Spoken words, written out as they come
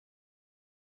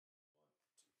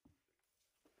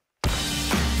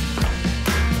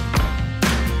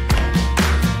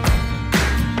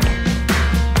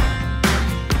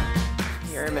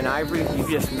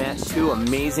just met two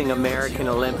amazing American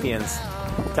Olympians.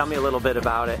 Tell me a little bit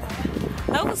about it.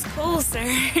 That was cool, sir.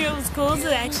 It was cool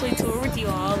to actually tour with you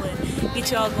all and get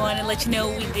you all going and let you know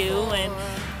what we do and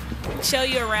show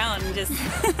you around and just...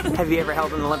 Have you ever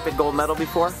held an Olympic gold medal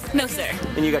before? No, sir.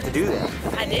 And you got to do that?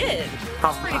 I did.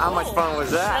 How much fun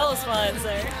was that? That was fun,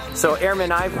 sir. So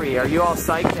Airman Ivory, are you all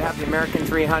psyched to have the American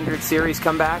 300 series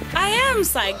come back? I am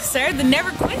psyched, sir. The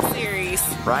Never Quit series.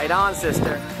 Right on,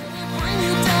 sister.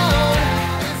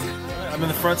 I'm in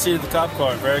the front seat of the cop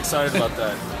car. Very excited about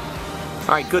that. All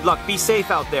right, good luck. Be safe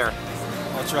out there.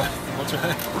 I'll try. I'll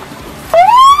try.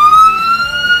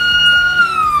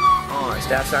 All right,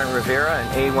 Staff Sergeant Rivera and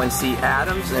A1C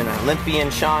Adams and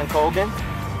Olympian Sean Colgan.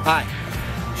 Hi.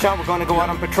 Sean, we're going to go out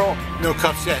on patrol. No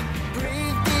cuffs yet.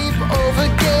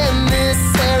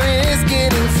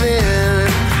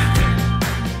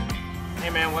 Hey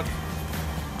man, what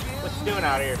you doing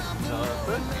out here?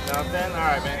 Nothing? All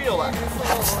right, man. Feel that.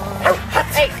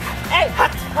 Hey!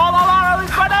 Hold on,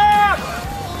 he's going down!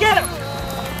 Get him!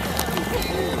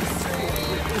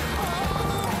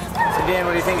 So Dan,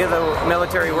 what do you think of the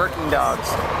military working dogs?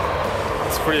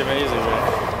 It's pretty amazing, man.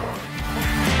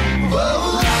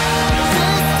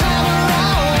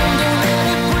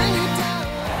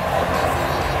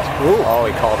 Ooh. Oh,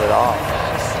 he called it off.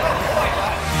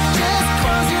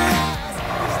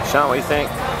 Sean, what do you think?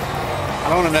 I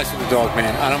don't want to mess with the dog,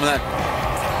 man. I'm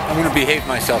going to behave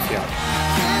myself here.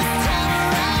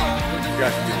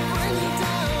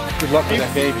 Good luck with that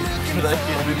baby.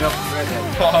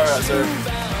 All right, sir.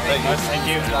 Thank you. Thank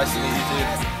you. Nice to meet you too.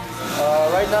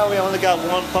 Right now we only got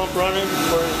one pump running.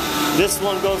 When this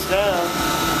one goes down,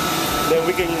 then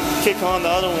we can kick on the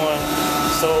other one.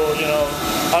 So, you know,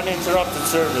 uninterrupted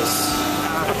service.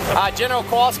 General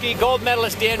Kowalski, gold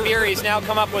medalist Dan Beery has now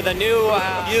come up with a new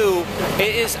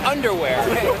It is underwear.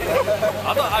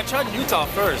 I tried Utah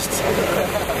first.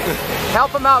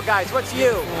 Help them out, guys. What's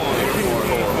you?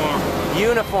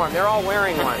 Uniform. They're all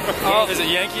wearing one. Oh, is it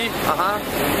Yankee? Uh-huh.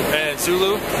 And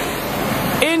Zulu?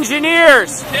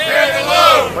 Engineers!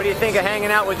 Hello! What do you think of hanging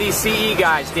out with these CE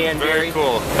guys, Dan Beery? Very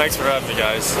cool. Thanks for having me,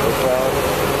 guys.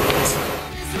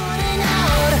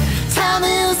 Time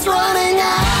is running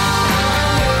out.